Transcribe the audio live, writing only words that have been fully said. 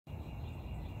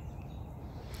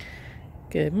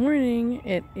Good morning.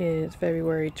 It is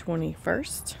February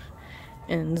 21st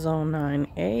in Zone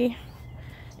 9A,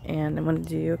 and I'm going to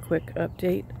do a quick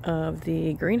update of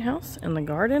the greenhouse and the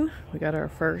garden. We got our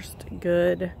first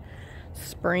good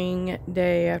spring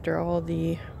day after all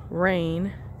the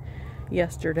rain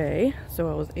yesterday,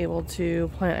 so I was able to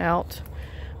plant out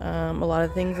a lot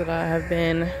of things that I have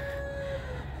been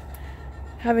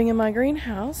having in my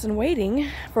greenhouse and waiting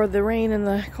for the rain and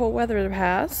the cold weather to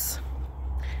pass.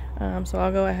 So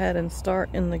I'll go ahead and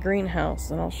start in the greenhouse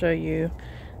and I'll show you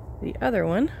the other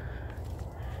one,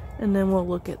 and then we'll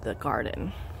look at the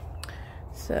garden.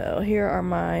 So here are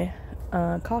my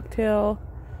cocktail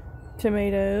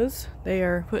tomatoes. They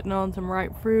are putting on some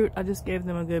ripe fruit. I just gave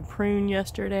them a good prune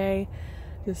yesterday.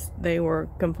 They were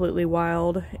completely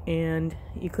wild and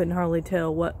you couldn't hardly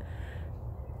tell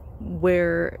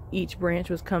where each branch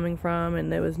was coming from,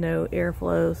 and there was no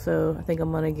airflow, so I think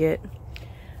I'm gonna get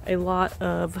a lot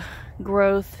of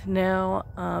growth now.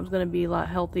 It's going to be a lot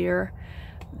healthier.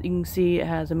 You can see it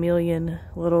has a million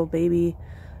little baby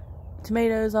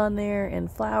tomatoes on there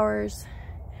and flowers,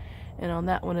 and on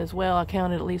that one as well. I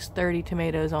counted at least 30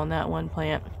 tomatoes on that one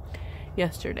plant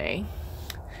yesterday.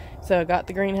 So I got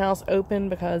the greenhouse open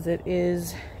because it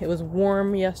was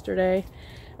warm yesterday.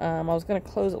 I was going to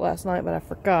close it last night, but I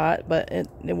forgot. But it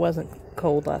wasn't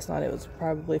cold last night. It was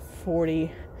probably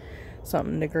 40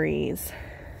 something degrees.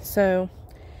 So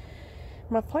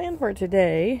my plan for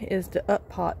today is to up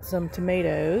pot some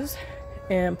tomatoes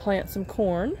and plant some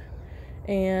corn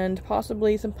and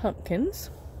possibly some pumpkins.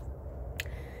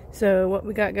 So what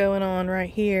we got going on right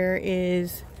here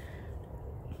is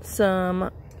some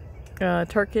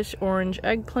Turkish orange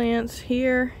eggplants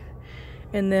here,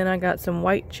 and then I got some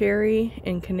white cherry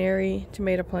and canary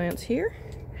tomato plants here,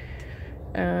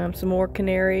 some more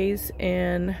canaries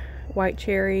and white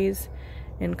cherries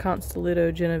and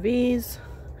Constelluto Genovese,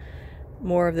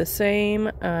 more of the same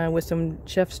with some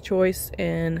Chef's Choice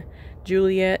and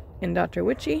Juliet and Dr.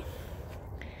 Witchy,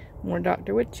 more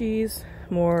Dr. Witchies,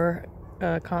 more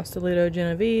Constelluto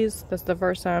Genovese. That's the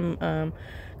first time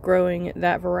growing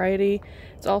that variety.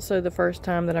 It's also the first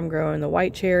time that I'm growing the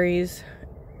white cherries,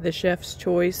 the Chef's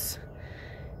Choice,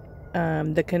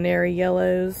 the Canary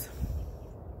Yellows,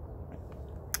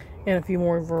 and a few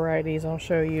more varieties I'll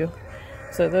show you.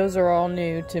 So those are all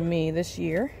new to me this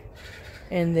year.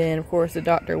 And then of course the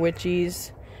Dr.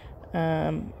 Witchies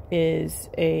is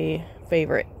a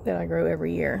favorite that I grow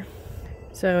every year.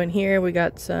 So in here we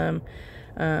got some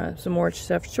more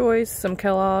Chef's Choice, some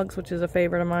Kellogg's, which is a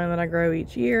favorite of mine that I grow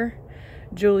each year,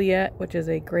 Juliet, which is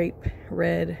a grape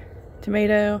red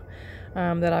tomato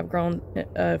that I've grown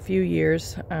a few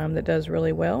years that does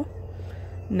really well.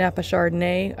 Napa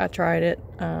Chardonnay, I tried it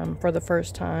for the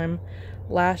first time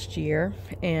last year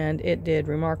and it did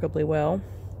remarkably well,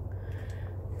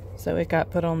 so it got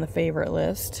put on the favorite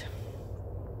list.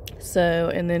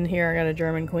 So, and then here I got a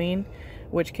German Queen,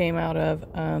 which came out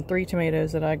of 3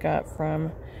 tomatoes that I got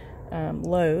from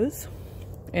Lowe's,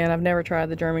 and I've never tried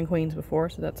the German Queens before,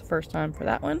 so that's the first time for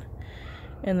that one.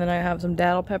 And then I have some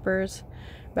daddle peppers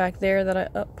back there that I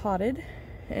up potted,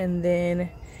 and then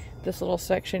this little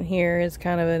section here is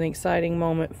kind of an exciting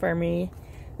moment for me.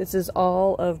 This is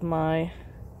all of my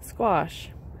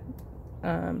squash.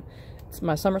 It's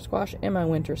my summer squash and my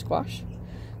winter squash.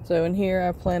 So in here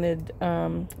I've planted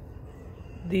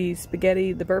the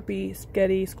burpee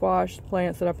spaghetti squash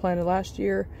plants that I planted last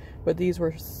year, but these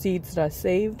were seeds that I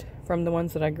saved from the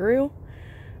ones that I grew.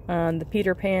 The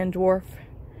Peter Pan dwarf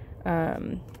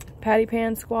patty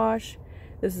pan squash.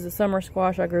 This is a summer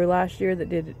squash I grew last year that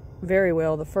did very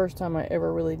well. The first time I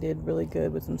ever really did really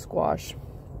good with some squash.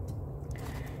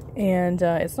 And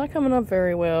it's not coming up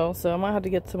very well, so I might have to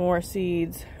get some more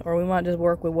seeds, or we might just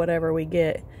work with whatever we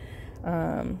get.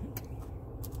 I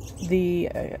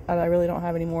really don't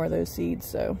have any more of those seeds.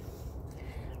 So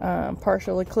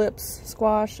partial eclipse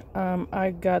squash,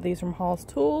 I got these from Hall's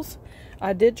Tools.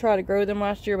 I did try to grow them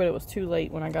last year, but it was too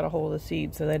late when I got a hold of the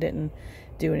seeds, so they didn't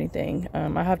do anything.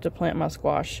 I have to plant my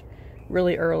squash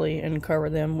really early and cover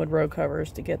them with row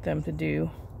covers to get them to do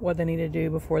what they need to do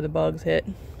before the bugs hit.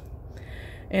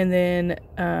 And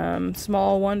then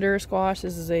Small Wonder squash.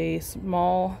 This is a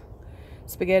small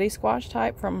spaghetti squash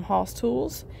type from Hall's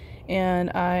Tools, and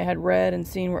I had read and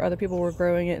seen where other people were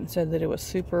growing it and said that it was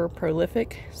super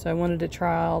prolific, so I wanted to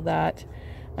trial that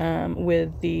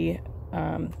with the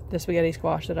spaghetti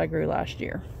squash that I grew last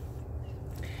year.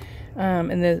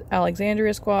 And the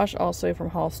Alexandria squash, also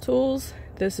from Hall's Tools.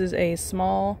 This is a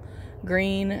small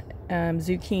green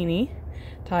zucchini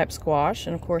type squash,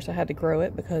 and of course I had to grow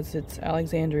it because it's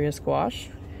Alexandria squash.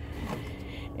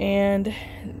 And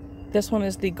This one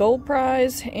is the Gold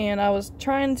Prize, and I was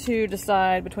trying to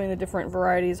decide between the different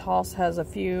varieties. Haas has a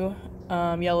few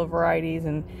yellow varieties,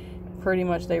 and pretty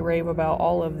much they rave about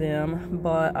all of them,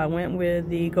 but I went with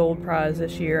the Gold Prize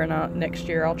this year, and next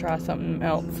year I'll try something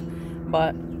else.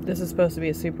 But this is supposed to be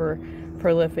a super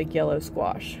prolific yellow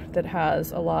squash that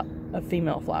has a lot of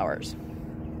female flowers.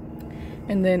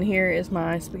 And then here is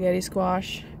my spaghetti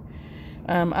squash.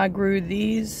 I grew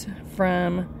these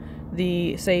from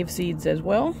the Save seeds as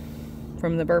well,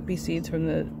 from the burpee seeds from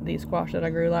the squash that I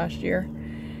grew last year.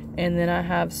 And then I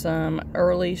have some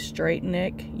early straight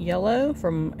neck yellow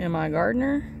from M.I.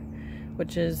 Gardner,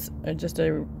 which is just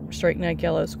a straight neck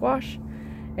yellow squash.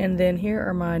 And then here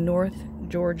are my North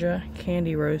Georgia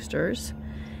candy roasters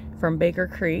from Baker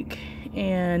Creek,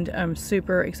 and I'm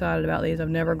super excited about these. I've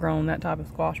never grown that type of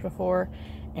squash before,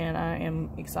 and I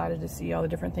am excited to see all the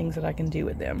different things that I can do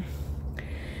with them.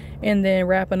 And then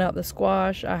wrapping up the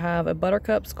squash, I have a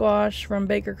buttercup squash from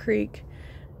Baker Creek,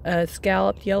 a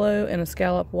scalloped yellow and a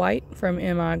scalloped white from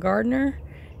M.I. Gardner,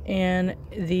 and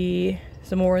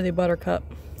some more of the buttercup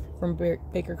from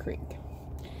Baker Creek.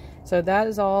 So that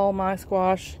is all my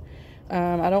squash.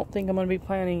 I don't think I'm going to be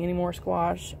planting any more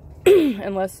squash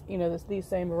unless, you know, these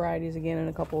same varieties again in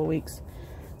a couple of weeks.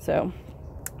 So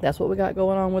that's what we got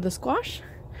going on with the squash.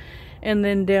 And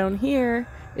then down here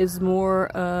is more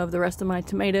of the rest of my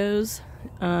tomatoes.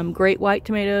 Great white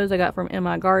tomatoes I got from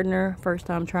M.I. Gardner, first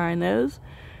time trying those.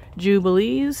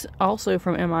 Jubilees, also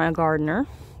from M.I. Gardner.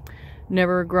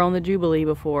 Never grown the Jubilee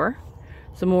before.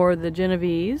 Some more of the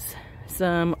Genovese.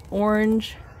 Some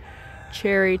orange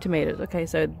cherry tomatoes. Okay,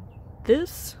 so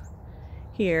this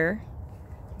here,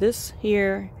 this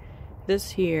here,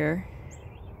 this here,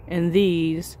 and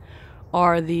these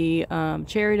are the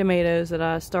cherry tomatoes that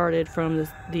I started from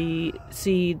the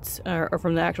seeds, or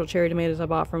from the actual cherry tomatoes I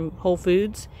bought from Whole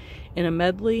Foods in a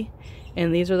medley.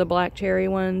 And these are the black cherry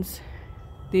ones.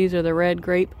 These are the red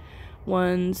grape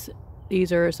ones.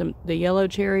 These are the yellow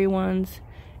cherry ones.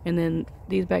 And then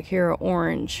these back here are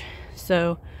orange.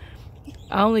 So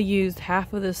I only used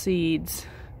half of the seeds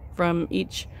from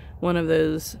each one of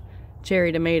those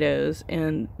cherry tomatoes,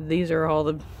 and these are all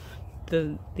the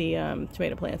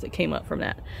tomato plants that came up from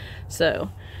that. So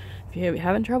if you're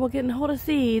having trouble getting hold of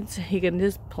seeds, you can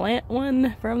just plant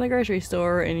one from the grocery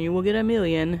store and you will get a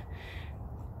million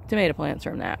tomato plants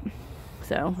from that.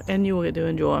 So, and you will get to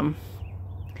enjoy them.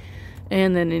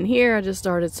 And then in here I just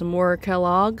started some more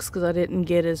Kellogg's because I didn't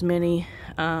get as many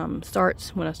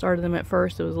starts when I started them at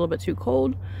first. It was a little bit too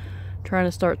cold. Trying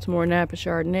to start some more Napa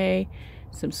Chardonnay,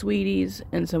 some Sweeties,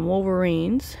 and some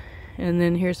Wolverines. And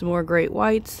then here's some more Great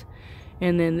Whites.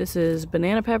 And then this is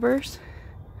banana peppers.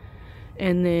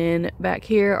 And then back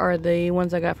here are the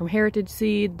ones I got from Heritage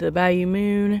Seed, the Bayou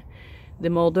Moon, the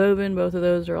Moldovan. Both of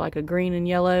those are like a green and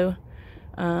yellow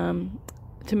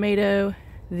tomato.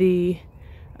 The,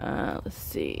 let's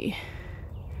see,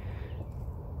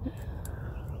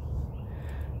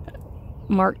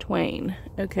 Mark Twain.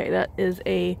 Okay, that is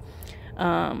a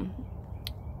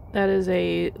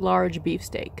large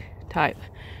beefsteak type.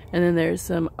 And then there's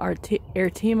some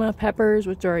Artima peppers,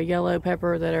 which are a yellow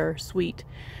pepper that are sweet,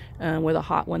 with a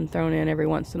hot one thrown in every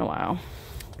once in a while.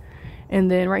 And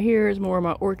then right here is more of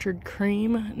my Orchard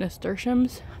Cream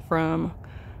nasturtiums from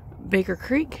Baker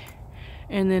Creek.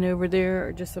 And then over there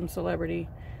are just some Celebrity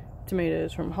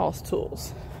tomatoes from Haas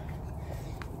Tools.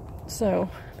 So,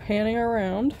 panning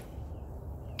around,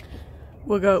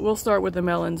 we'll start with the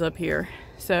melons up here.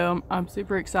 So I'm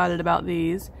super excited about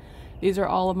these. These are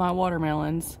all of my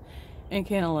watermelons and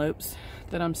cantaloupes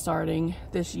that I'm starting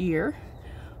this year.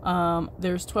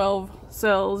 There's 12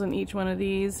 cells in each one of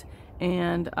these,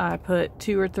 and I put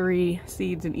 2 or 3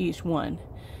 seeds in each one.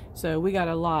 So we got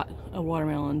a lot of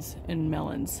watermelons and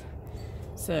melons.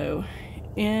 So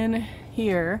in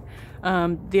here,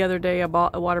 the other day I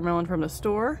bought a watermelon from the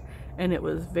store, and it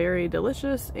was very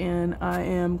delicious, and I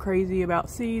am crazy about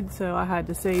seeds, so I had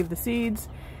to save the seeds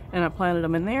and I planted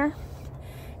them in there.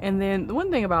 And then the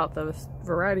one thing about the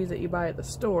varieties that you buy at the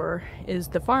store is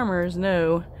the farmers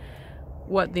know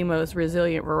what the most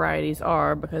resilient varieties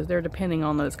are, because they're depending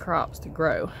on those crops to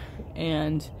grow.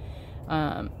 And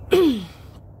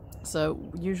so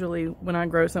usually when I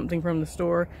grow something from the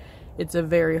store, it's a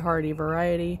very hardy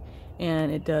variety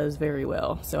and it does very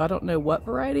well. So I don't know what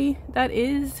variety that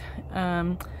is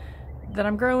that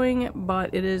I'm growing,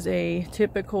 but it is a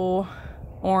typical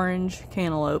orange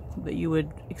cantaloupe that you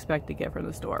would expect to get from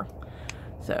the store.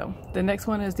 So the next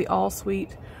one is the All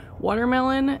Sweet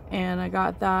watermelon, and I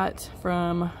got that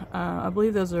from I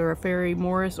believe those are a Ferry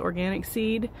Morris organic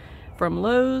seed from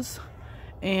Lowe's.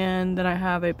 And then I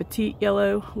have a petite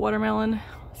yellow watermelon,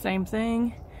 same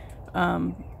thing,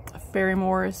 Fairy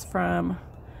Morris from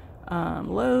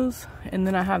Lowe's. And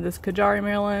then I have this Kajari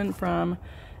melon from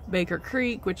Baker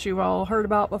Creek, which you've all heard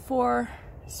about before.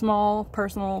 Small,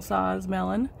 personal size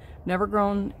melon. Never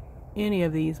grown any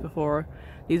of these before,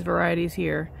 these varieties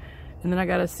here. And then I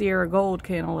got a Sierra Gold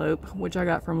cantaloupe, which I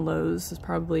got from Lowe's. It's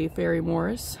probably Fairy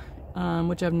Morris,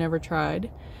 which I've never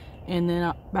tried. And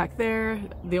then back there,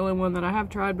 the only one that I have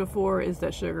tried before is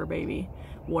that Sugar Baby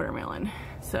watermelon.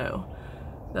 So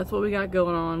that's what we got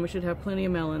going on. We should have plenty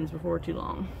of melons before too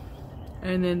long.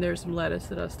 And then there's some lettuce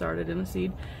that I started in a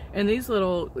seed. And these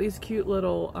cute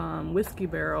little whiskey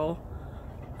barrel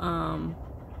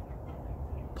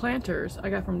planters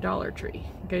I got from Dollar Tree,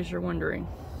 in case you're wondering.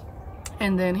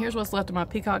 And then here's what's left of my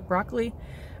peacock broccoli.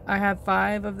 I have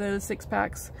 5 of those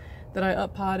 6-packs that I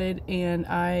up-potted, and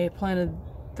I planted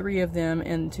 3 of them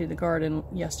into the garden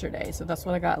yesterday, so that's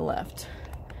what I got left.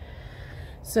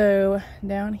 So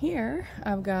down here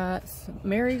I've got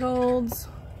marigolds,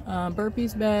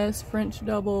 Burpee's Best, French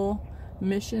Double,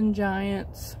 Mission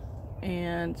Giants,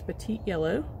 and Petite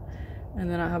Yellow. And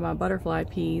then I have my butterfly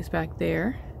peas back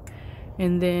there.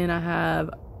 And then I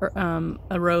have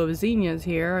a row of zinnias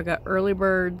here. I got Early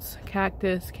Birds,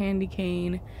 Cactus, Candy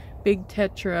Cane, Big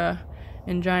Tetra,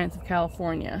 and Giants of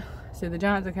California. So the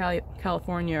Giants of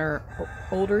California are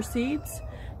older seeds,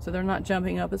 so they're not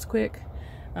jumping up as quick.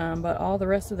 But all the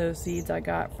rest of those seeds I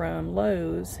got from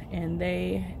Lowe's, and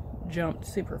they jumped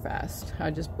super fast.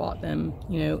 I just bought them,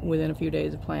 you know, within a few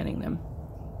days of planting them.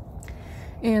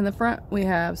 In the front we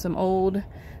have some old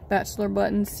Bachelor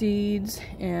Button seeds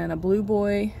and a Blue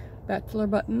Boy Bachelor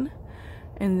Button.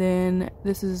 And then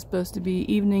this is supposed to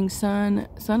be Evening Sun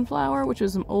Sunflower, which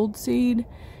is some old seed.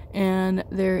 And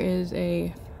there is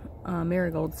a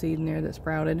marigold seed in there that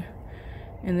sprouted.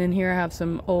 And then here I have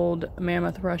some old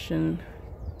Mammoth Russian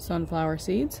sunflower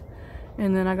seeds.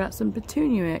 And then I got some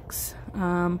petunia mix.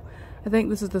 I think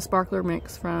this is the sparkler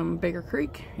mix from Baker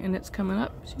Creek, and it's coming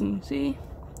up, as you can see.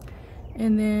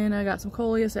 And then I got some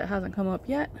coleus that hasn't come up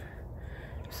yet.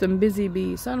 Some Busy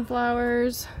Bee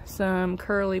sunflowers, some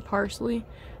curly parsley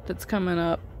that's coming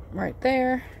up right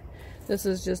there. This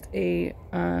is just a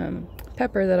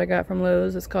pepper that I got from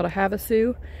Lowe's. It's called a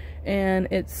Havasu, and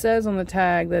it says on the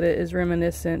tag that it is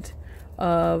reminiscent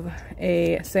of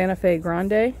a Santa Fe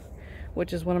Grande,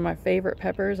 which is one of my favorite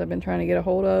peppers. I've been trying to get a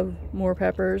hold of more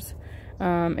peppers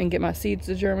and get my seeds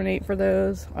to germinate for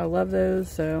those. I love those,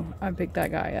 so I picked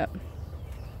that guy up.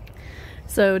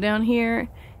 So down here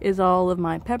is all of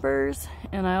my peppers,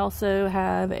 and I also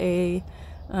have a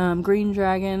green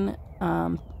dragon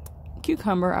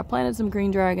cucumber. I planted some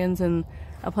green dragons, and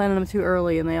I planted them too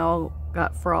early and they all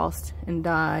got frost and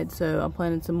died, so I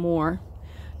planted some more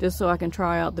just so I can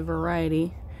try out the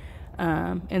variety.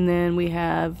 And then we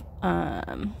have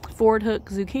Ford Hook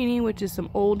zucchini, which is some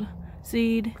old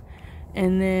seed.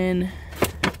 And then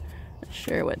let's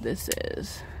share what this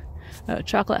is.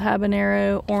 Chocolate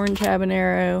habanero, orange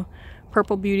habanero,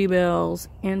 purple beauty bells,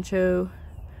 ancho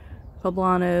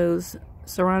poblanos,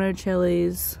 serrano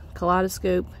chilies,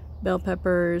 kaleidoscope bell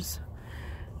peppers,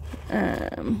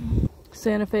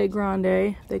 Santa Fe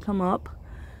Grande, they come up.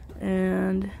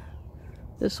 And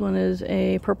this one is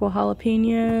a purple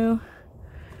jalapeno.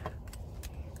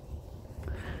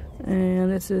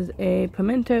 And this is a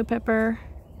pimento pepper.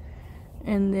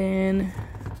 And then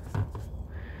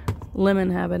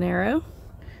lemon habanero.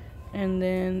 And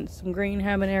then some green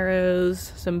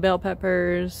habaneros, some bell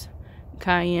peppers,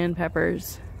 cayenne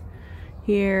peppers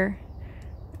here.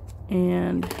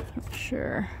 And I'm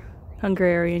sure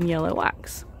Hungarian yellow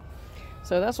wax.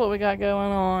 So that's what we got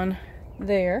going on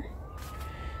there.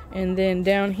 And then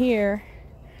down here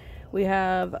we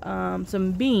have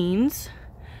some beans.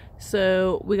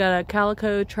 So we got a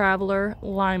Calico Traveler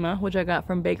Lima, which I got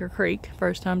from Baker Creek,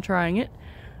 first time trying it.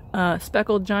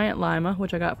 Speckled Giant Lima,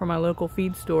 which I got from my local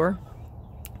feed store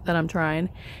that I'm trying.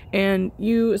 And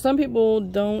some people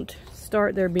don't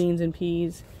start their beans and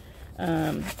peas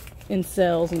in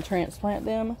cells and transplant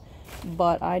them,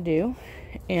 but I do,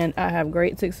 and I have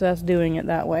great success doing it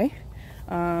that way.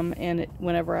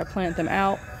 Whenever I plant them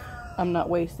out, I'm not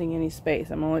wasting any space.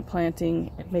 I'm only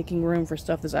planting and making room for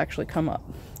stuff that's actually come up.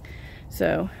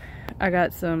 So I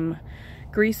got some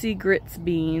Greasy Grits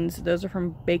beans. Those are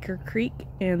from Baker Creek,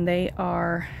 and they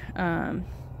are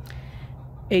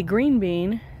a green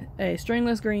bean, a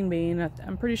stringless green bean.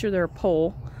 I'm pretty sure they're a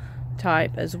pole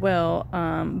type as well,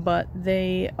 but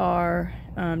they are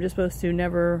just supposed to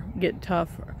never get tough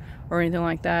or anything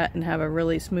like that and have a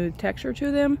really smooth texture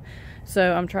to them.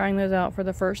 So I'm trying those out for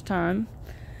the first time.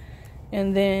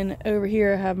 And then over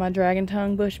here I have my dragon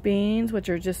tongue bush beans, which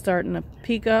are just starting to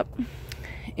peak up.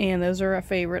 and those are a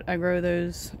favorite. I grow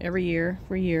those every year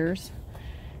for years.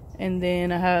 And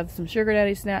then I have some Sugar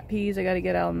Daddy snap peas I got to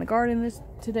get out in the garden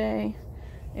today.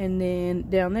 And then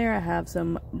down there I have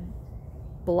some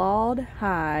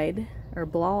Blawhide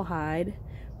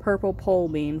purple pole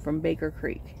bean from Baker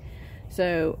Creek.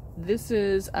 So this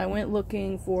is, I went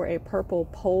looking for a purple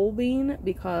pole bean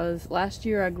because last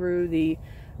year I grew the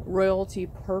Royalty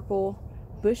purple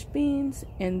bush beans,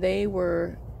 and they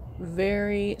were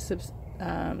very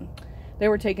they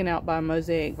were taken out by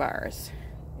mosaic virus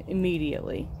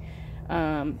immediately,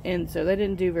 and so they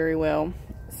didn't do very well.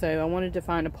 So I wanted to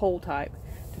find a pole type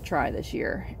to try this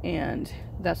year, and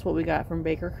that's what we got from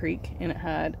Baker Creek, and it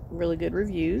had really good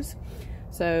reviews.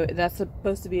 So that's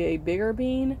supposed to be a bigger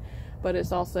bean, but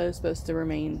it's also supposed to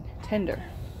remain tender.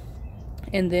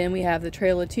 And then we have the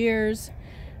Trail of Tears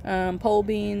pole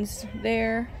beans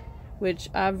there, which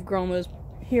I've grown those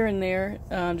here and there,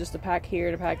 just a pack here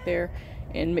to pack there,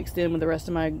 and mixed in with the rest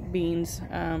of my beans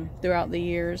throughout the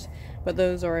years. But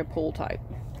those are a pole type.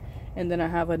 And then I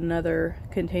have another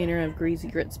container of Greasy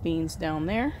Grits beans down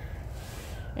there.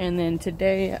 And then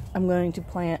today I'm going to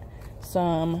plant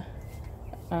some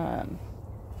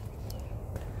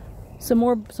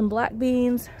black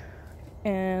beans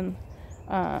and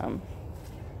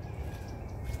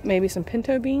maybe some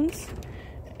pinto beans,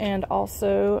 and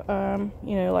also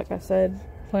you know, like I said,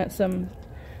 plant some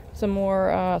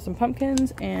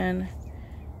pumpkins and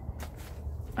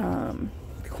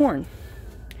corn.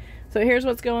 So here's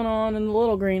what's going on in the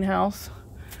little greenhouse.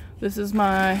 This is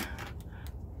my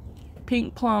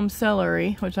pink plum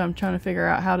celery, which I'm trying to figure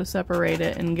out how to separate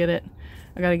it and get it.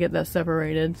 I gotta get that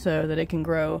separated so that it can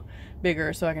grow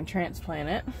bigger so I can transplant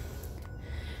it.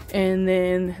 And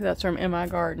then that's from M.I.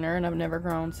 Gardener, and I've never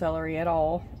grown celery at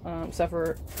all, except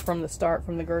for from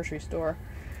the grocery store.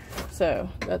 So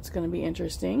that's going to be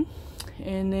interesting.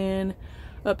 And then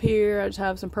up here I just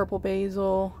have some purple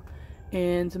basil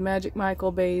and some Magic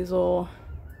Michael basil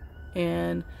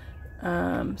and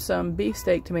some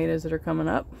beefsteak tomatoes that are coming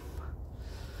up.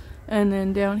 And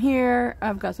then down here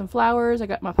I've got some flowers. I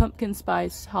got my pumpkin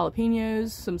spice jalapenos,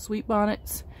 some sweet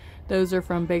bonnets. Those are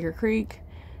from Baker Creek.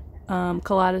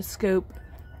 Kaleidoscope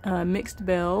mixed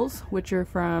bells, which are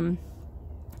from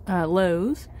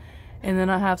Lowe's. And then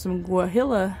I have some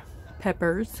guajillo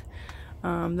peppers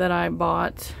that I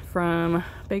bought from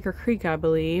Baker Creek, I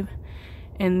believe.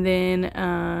 And then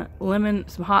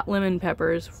some hot lemon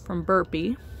peppers from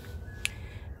Burpee.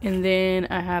 And then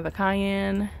I have a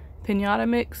cayenne piñata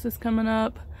mix that's coming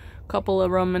up. A couple of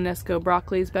Romanesco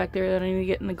broccolis back there that I need to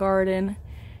get in the garden.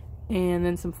 And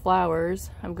then some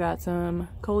flowers. I've got some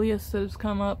coleus that has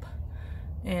come up,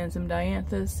 and some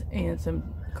dianthus, and some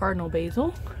cardinal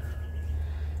basil,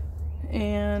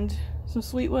 and some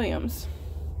sweet williams.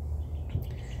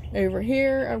 Over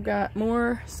here I've got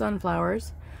more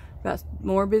sunflowers. Got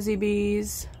more busy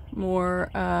bees, more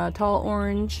tall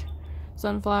orange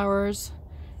sunflowers,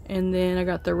 and then I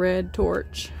got the red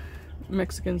torch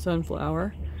Mexican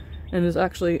sunflower, and it's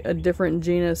actually a different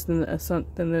genus than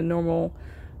the normal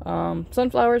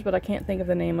sunflowers, but I can't think of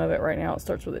the name of it right now. It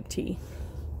starts with a T.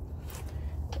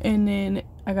 And then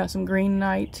I got some green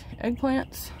night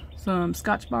eggplants, some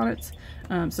scotch bonnets.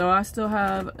 So I still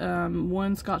have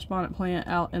one scotch bonnet plant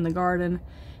out in the garden,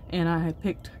 and I had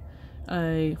picked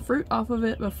a fruit off of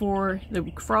it before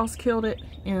the frost killed it,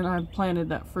 and I planted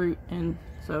that fruit, and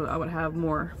so I would have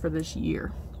more for this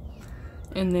year.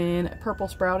 And then purple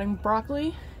sprouting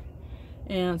broccoli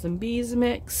and some bees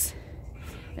mix.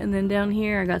 And then down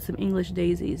here I got some English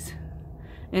daisies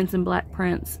and some black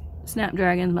prince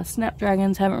snapdragons. My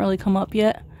snapdragons haven't really come up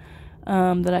yet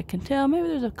that I can tell. Maybe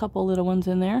there's a couple little ones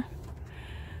in there.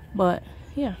 But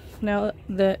yeah, now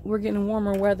that we're getting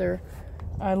warmer weather,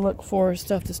 I look for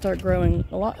stuff to start growing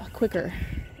a lot quicker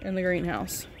in the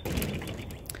greenhouse.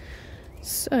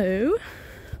 So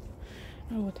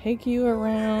I will take you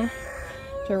around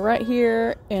to right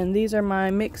here, and these are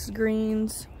my mixed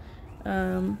greens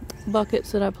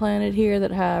buckets that I planted here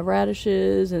that have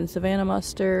radishes and Savannah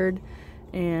mustard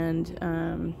and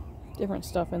different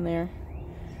stuff in there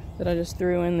that I just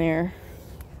threw in there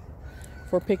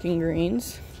for picking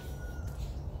greens.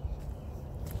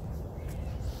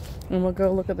 And we'll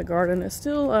go look at the garden. It's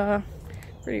still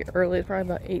pretty early. It's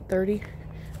probably about 8:30.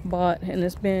 And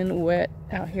it's been wet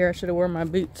out here. I should have worn my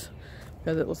boots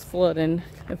because it was flooding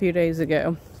a few days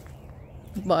ago.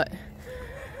 But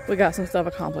we got some stuff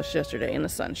accomplished yesterday in the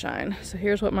sunshine. So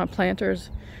here's what my planters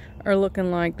are looking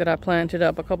like that I planted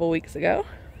up a couple weeks ago.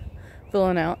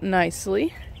 Filling out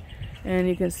nicely. And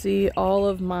you can see all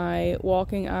of my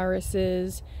walking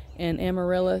irises and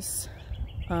amaryllis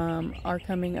are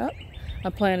coming up. I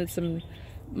planted some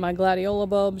my gladiola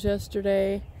bulbs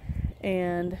yesterday,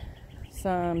 and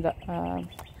some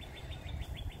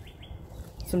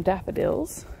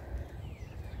daffodils.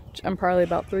 I'm probably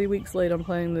about 3 weeks late on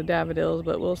planting the daffodils,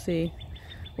 but we'll see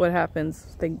what happens,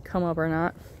 if they come up or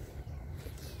not.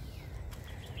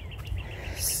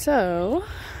 So,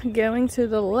 going to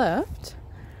the left,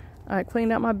 I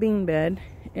cleaned out my bean bed,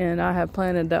 and I have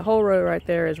planted that whole row right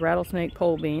there as rattlesnake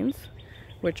pole beans,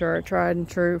 which are a tried and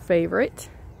true favorite.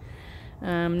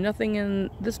 Nothing in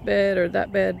this bed or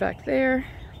that bed back there,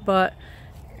 but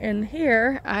in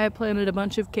here I have planted a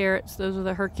bunch of carrots. Those are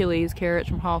the Hercules carrots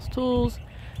from Hoss Tools.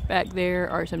 Back there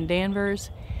are some Danvers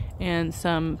and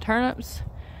some turnips,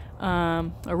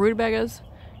 rutabagas,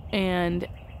 and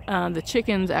the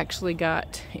chickens actually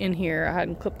got in here. I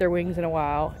hadn't clipped their wings in a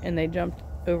while, and they jumped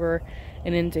over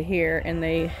and into here, and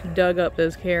they dug up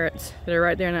those carrots that are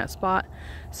right there in that spot.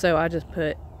 So I just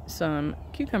put some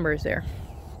cucumbers there.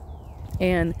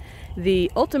 And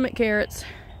the ultimate carrots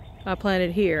I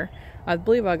planted here, I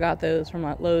believe I got those from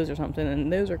like Lowe's or something,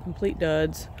 and those are complete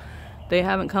duds. They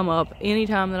haven't come up any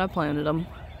time that I planted them.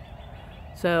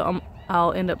 So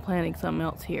I'll end up planting something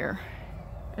else here.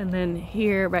 And then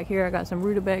here, back here, I got some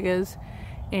rutabagas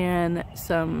and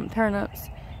some turnips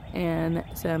and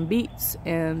some beets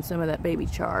and some of that baby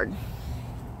chard.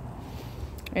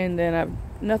 And then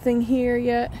I've nothing here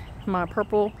yet. My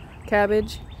purple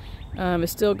cabbage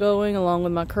is still going, along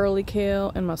with my curly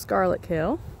kale and my scarlet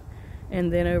kale.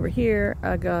 And then over here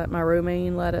I got my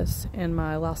romaine lettuce and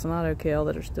my lacinato kale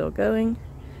that are still going.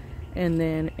 And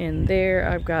then in there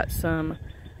I've got some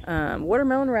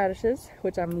watermelon radishes,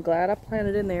 which I'm glad I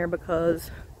planted in there,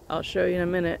 because I'll show you in a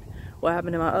minute what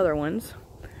happened to my other ones.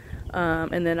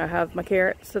 And then I have my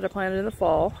carrots that I planted in the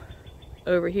fall.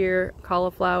 Over here,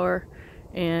 cauliflower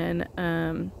and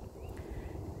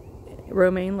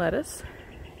romaine lettuce.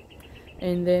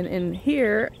 And then in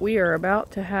here, we are about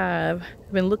to have,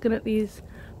 I've been looking at these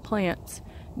plants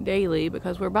daily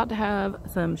because we're about to have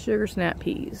some sugar snap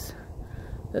peas.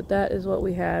 That is what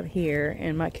we have here,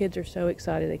 and my kids are so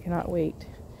excited they cannot wait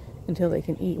until they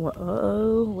can eat one.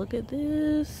 Oh, look at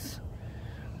this.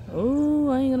 Oh,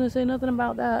 I ain't gonna say nothing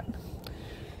about that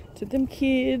to them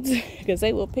kids, because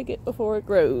they will pick it before it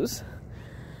grows.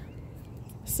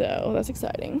 So that's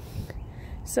exciting.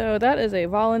 So that is a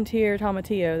volunteer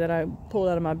tomatillo that I pulled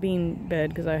out of my bean bed,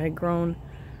 because I had grown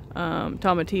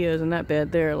tomatillos in that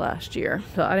bed there last year.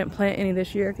 So I didn't plant any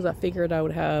this year because I figured I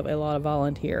would have a lot of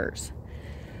volunteers.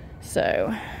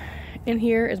 So in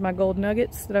here is my gold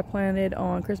nuggets that I planted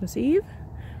on Christmas Eve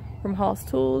from Hoss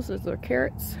Tools. Those are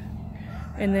carrots.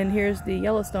 And then here's the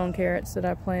Yellowstone carrots that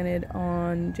I planted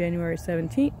on January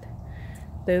 17th.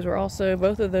 Those were also,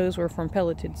 both of those were from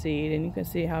pelleted seed, and you can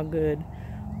see how good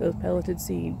those pelleted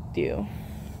seed do.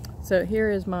 So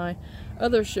here is my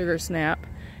other sugar snap.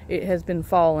 It has been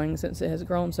falling since it has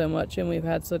grown so much, and we've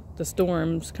had the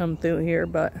storms come through here,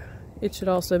 but it should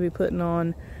also be putting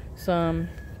on some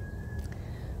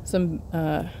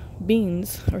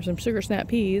beans or some sugar snap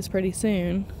peas pretty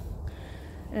soon.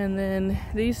 And then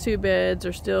these two beds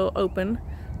are still open.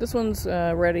 This one's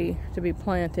ready to be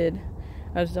planted.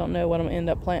 I just don't know what I'm gonna end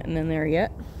up planting in there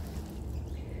yet.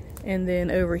 And then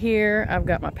over here I've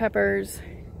got my peppers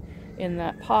in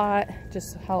that pot,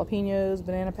 just jalapenos,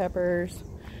 banana peppers,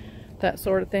 that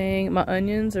sort of thing. My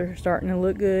onions are starting to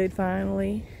look good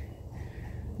finally.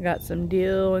 Got some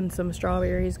dill and some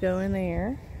strawberries going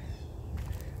there.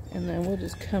 And then we'll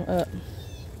just come up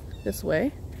this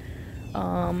way.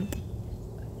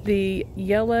 The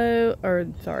yellow, or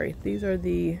sorry, these are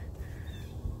the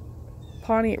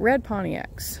red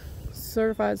Pontiacs,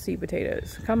 certified seed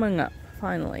potatoes, coming up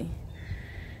finally.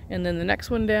 And then the next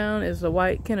one down is the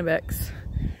white Kennebecs,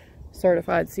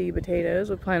 certified seed potatoes.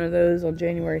 We planted those on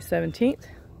January 17th.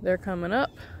 They're coming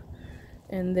up.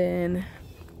 And then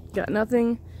got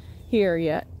nothing here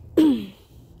yet. I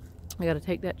gotta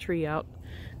take that tree out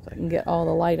so I can get all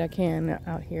the light I can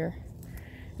out here.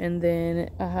 And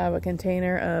then I have a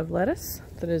container of lettuce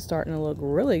that is starting to look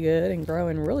really good and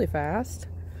growing really fast.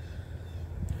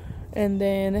 And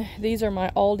then these are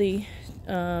my Aldi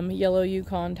yellow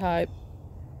Yukon type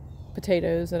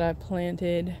potatoes that I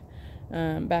planted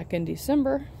back in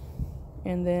December.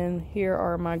 And then here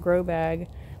are my grow bag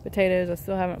potatoes. I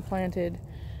still haven't planted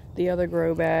the other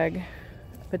grow bag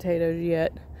potatoes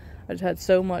yet. I just had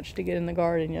so much to get in the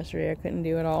garden yesterday, I couldn't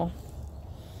do it all.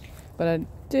 But I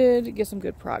did get some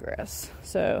good progress.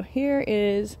 So here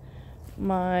is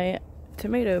my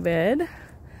tomato bed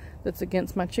that's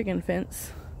against my chicken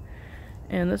fence.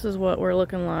 And this is what we're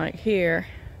looking like here.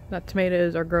 The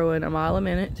tomatoes are growing a mile a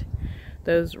minute.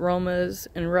 Those Romas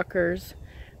and Ruckers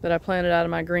that I planted out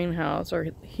of my greenhouse are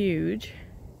huge.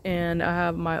 And I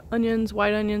have my onions,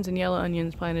 white onions and yellow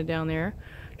onions planted down there,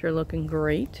 which are looking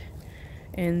great.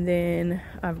 And then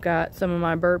I've got some of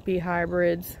my Burpee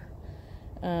hybrids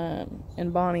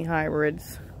and Bonnie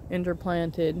hybrids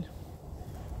interplanted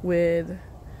with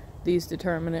these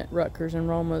determinate Rutgers and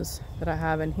Romas that I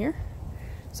have in here.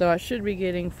 So I should be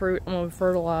getting fruit. I'm going to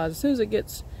fertilize as soon as it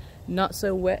gets not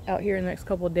so wet out here in the next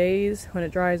couple of days, when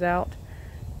it dries out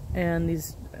and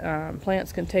these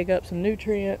plants can take up some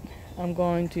nutrient. I'm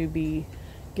going to be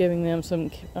giving them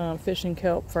some fish and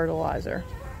kelp fertilizer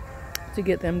to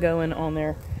get them going on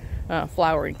their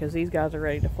flowering, because these guys are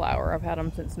ready to flower. I've had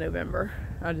them since November.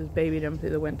 I just babied them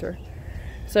through the winter.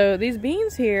 So these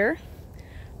beans here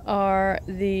are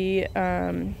the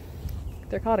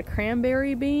they're called a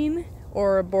cranberry bean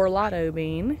or a borlato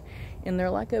bean, and they're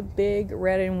like a big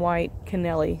red and white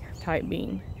cannelli type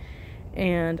bean.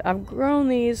 And I've grown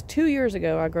these 2 years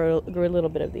ago. I grew a little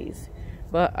bit of these,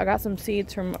 but I got some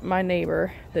seeds from my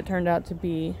neighbor that turned out to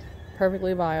be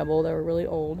perfectly viable. They were really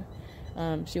old.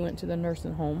 She went to the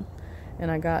nursing home, and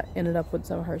I ended up with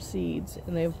some of her seeds,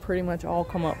 and they've pretty much all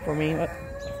come up for me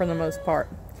for the most part.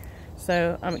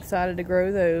 So I'm excited to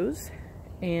grow those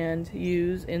and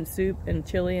use in soup and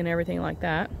chili and everything like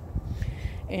that.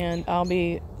 And I'll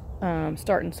be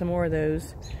starting some more of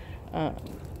those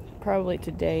probably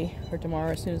today or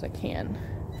tomorrow as soon as I can.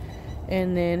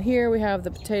 And then here we have the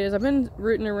potatoes. I've been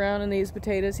rooting around in these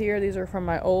potatoes here. These are from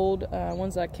my old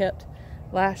ones I kept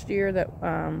last year, that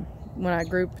when I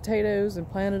grew potatoes and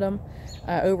planted them,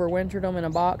 I overwintered them in a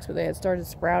box, but they had started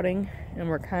sprouting and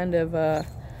were kind of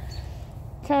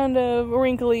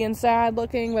wrinkly and sad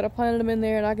looking. But I planted them in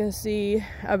there, and I can see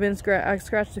I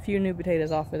scratched a few new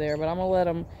potatoes off of there, but I'm gonna let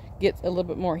them get a little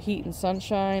bit more heat and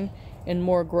sunshine and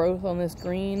more growth on this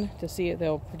green to see if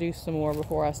they'll produce some more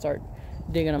before I start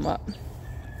digging them up.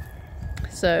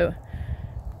 So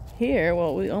here,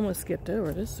 well, we almost skipped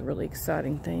over this is a really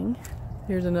exciting thing.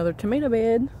 Here's another tomato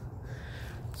bed.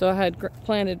 So I had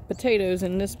planted potatoes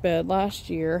in this bed last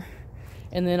year,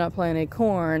 and then I planted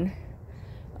corn,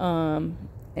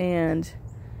 and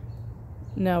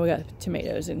now we got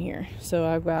tomatoes in here. So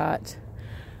I've got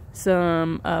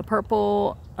some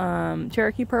purple,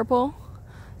 Cherokee purple,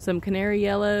 some canary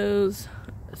yellows,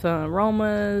 some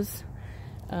aromas,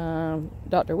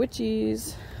 Dr.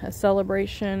 Witchy's, a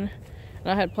celebration.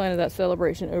 And I had planted that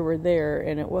celebration over there,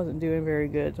 and it wasn't doing very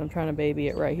good, so I'm trying to baby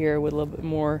it right here with a little bit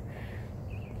more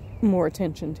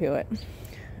attention to it.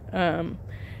 And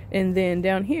then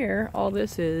down here, all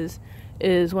this is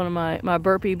one of my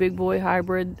Burpee Big Boy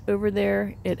hybrid over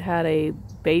there. It had a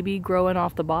baby growing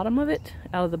off the bottom of it,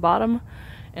 out of the bottom,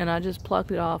 and I just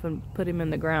plucked it off and put him in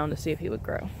the ground to see if he would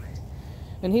grow.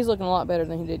 And he's looking a lot better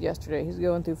than he did yesterday. He's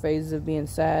going through phases of being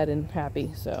sad and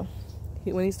happy, so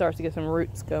when he starts to get some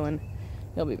roots going,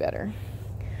 he'll be better.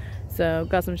 So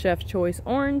got some Chef's Choice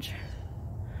orange,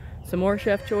 some more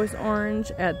Chef's Choice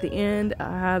orange. At the end,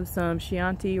 I have some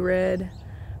Chianti red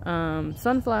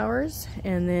sunflowers,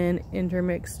 and then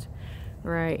intermixed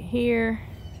right here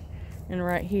and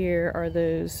right here are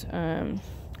those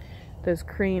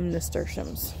cream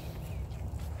nasturtiums.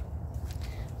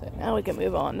 So now we can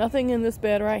move on. Nothing in this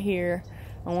bed right here.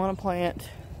 I want to plant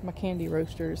my candy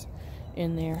roasters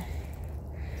in there,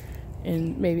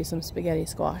 and maybe some spaghetti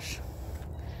squash.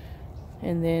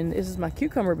 And then this is my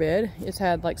cucumber bed. It's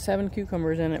had like 7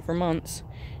 cucumbers in it for months,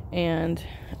 and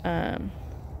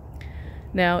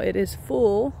now it is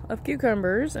full of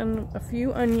cucumbers and a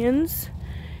few onions,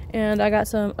 and I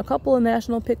got a couple of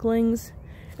national picklings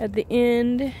at the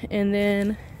end, and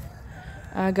then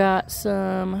I got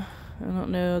some, I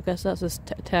don't know, I guess that's a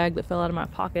tag that fell out of my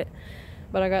pocket,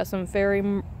 but I got some Fairy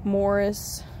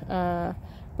Morris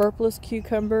burpless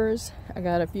cucumbers. I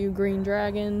got a few green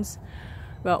dragons,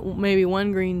 about maybe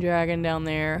 1 green dragon down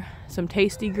there, some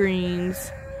tasty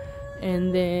greens,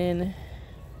 and then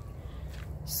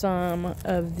some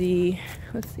of the,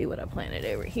 let's see what I planted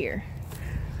over here,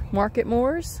 Market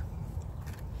Moors.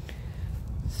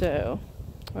 So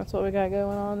that's what we got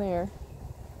going on there.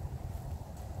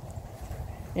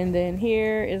 And then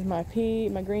here is my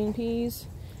green peas.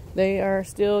 They are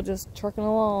still just trucking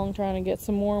along, trying to get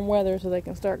some warm weather so they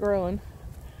can start growing.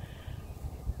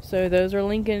 So those are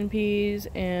Lincoln peas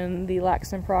and the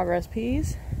Laxton Progress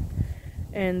peas.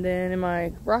 And then in my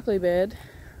broccoli bed,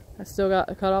 I still got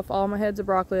cut off all my heads of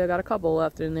broccoli. I got a couple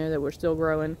left in there that were still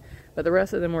growing, but the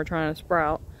rest of them were trying to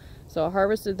sprout. So I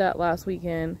harvested that last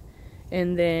weekend,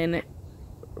 and then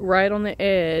right on the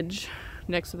edge,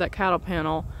 next to that cattle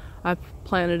panel, I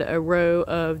planted a row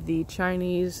of the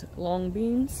Chinese long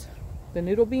beans, the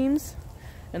noodle beans,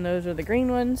 and those are the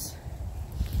green ones.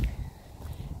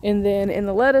 And then in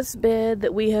the lettuce bed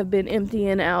that we have been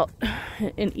emptying out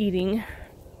and eating,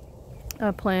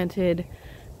 I planted,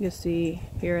 you'll see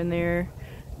here and there,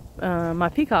 my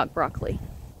peacock broccoli.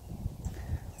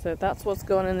 So that's what's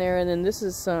going in there. And then this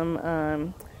is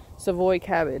some Savoy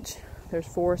cabbage. There's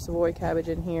 4 Savoy cabbage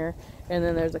in here, and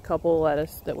then there's a couple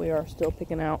lettuce that we are still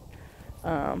picking out.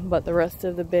 But the rest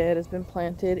of the bed has been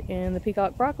planted in the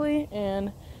peacock broccoli,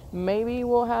 and maybe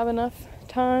we'll have enough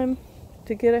time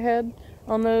to get ahead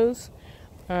on those.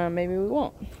 Maybe we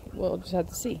won't. We'll just have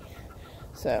to see.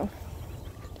 So,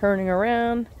 turning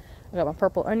around, I got my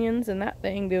purple onions and that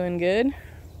thing doing good.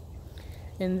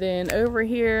 And then over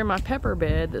here, my pepper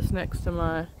bed that's next to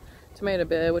my tomato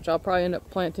bed, which I'll probably end up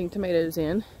planting tomatoes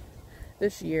in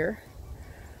this year.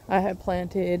 I have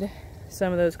planted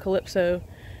some of those Calypso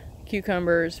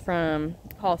cucumbers from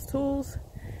Hoss Tools,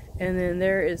 and then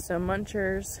there is some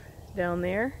Munchers down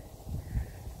there,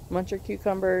 Muncher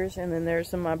cucumbers, and then there's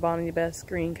some of my Bonnie Best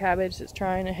green cabbage that's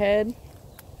trying ahead,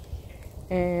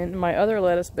 and my other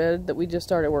lettuce bed that we just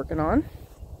started working on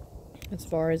as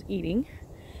far as eating.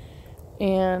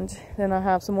 And then I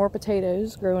have some more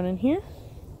potatoes growing in here.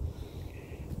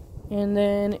 And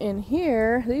then in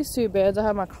here, these 2 beds, I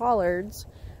have my collards,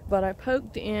 but I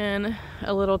poked in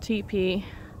a little teepee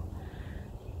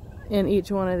in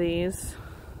each one of these.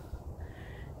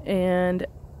 And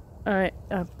I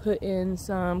put in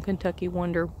some Kentucky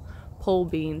Wonder pole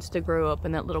beans to grow up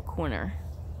in that little corner.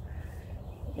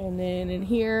 And then in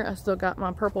here, I still got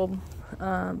my purple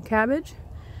cabbage.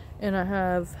 And I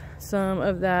have some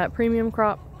of that premium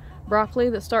crop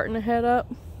broccoli that's starting to head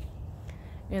up.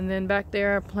 And then back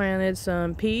there I planted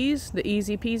some peas, the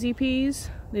Easy Peasy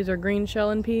peas. These are green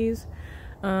shellin' peas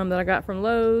that I got from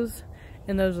Lowe's.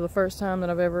 And those are the first time that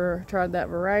I've ever tried that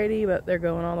variety, but they're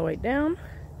going all the way down.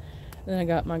 Then I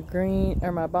got my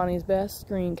my Bonnie's Best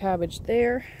green cabbage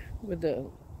there with the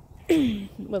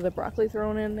with the broccoli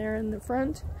thrown in there in the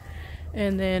front.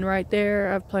 And then right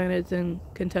there I've planted some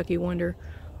Kentucky Wonder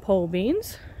pole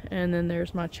beans, and then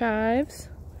there's my chives.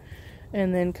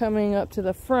 And then coming up to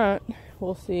the front,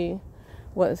 we'll see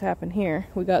what has happened here.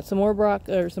 We got some more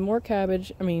lettuce, some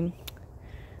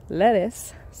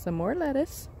more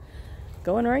lettuce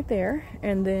going right there.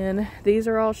 And then these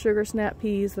are all sugar snap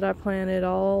peas that I planted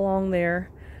all along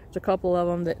there. There's a couple of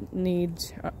them that need,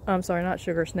 I'm sorry, not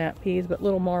sugar snap peas, but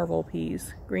little Marvel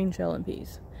peas, green shellin'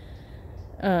 peas.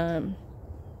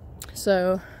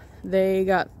 So they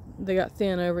got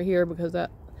thin over here because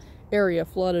that area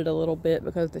flooded a little bit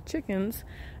because the chickens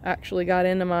actually got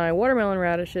into my watermelon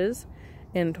radishes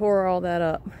and tore all that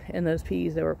up, and those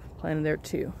peas that were planted there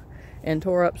too, and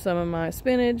tore up some of my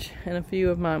spinach and a few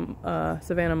of my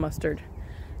Savannah mustard.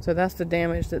 So that's the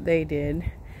damage that they did.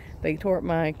 They tore up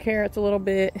my carrots a little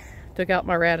bit, took out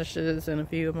my radishes and a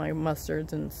few of my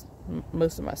mustards and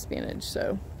most of my spinach.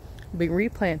 So I'll be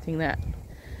replanting that.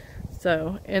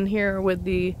 So in here with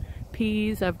the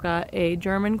peas, I've got a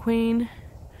German Queen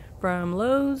from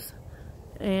Lowe's,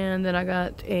 and then I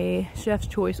got a Chef's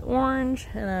Choice orange,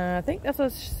 and I think that's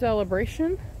a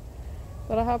Celebration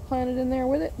that I have planted in there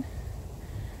with it.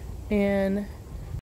 And